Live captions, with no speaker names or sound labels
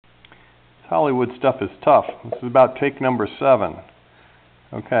Hollywood stuff is tough. This is about take number 7.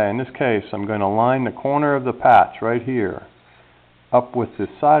 Okay, in this case, I'm going to line the corner of the patch right here up with the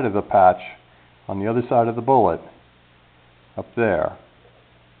side of the patch on the other side of the bullet, up there.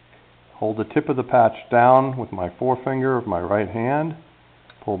 Hold the tip of the patch down with my forefinger of my right hand.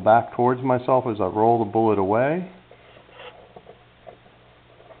 Pull back towards myself as I roll the bullet away.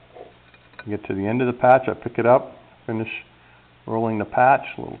 Get to the end of the patch, I pick it up, finish rolling the patch,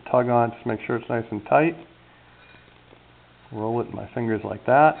 a little tug on it to make sure it's nice and tight. Roll it in my fingers like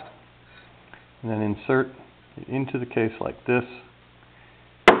that, and then insert it into the case like this.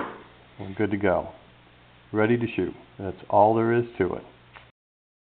 We're good to go. Ready to shoot. That's all there is to it.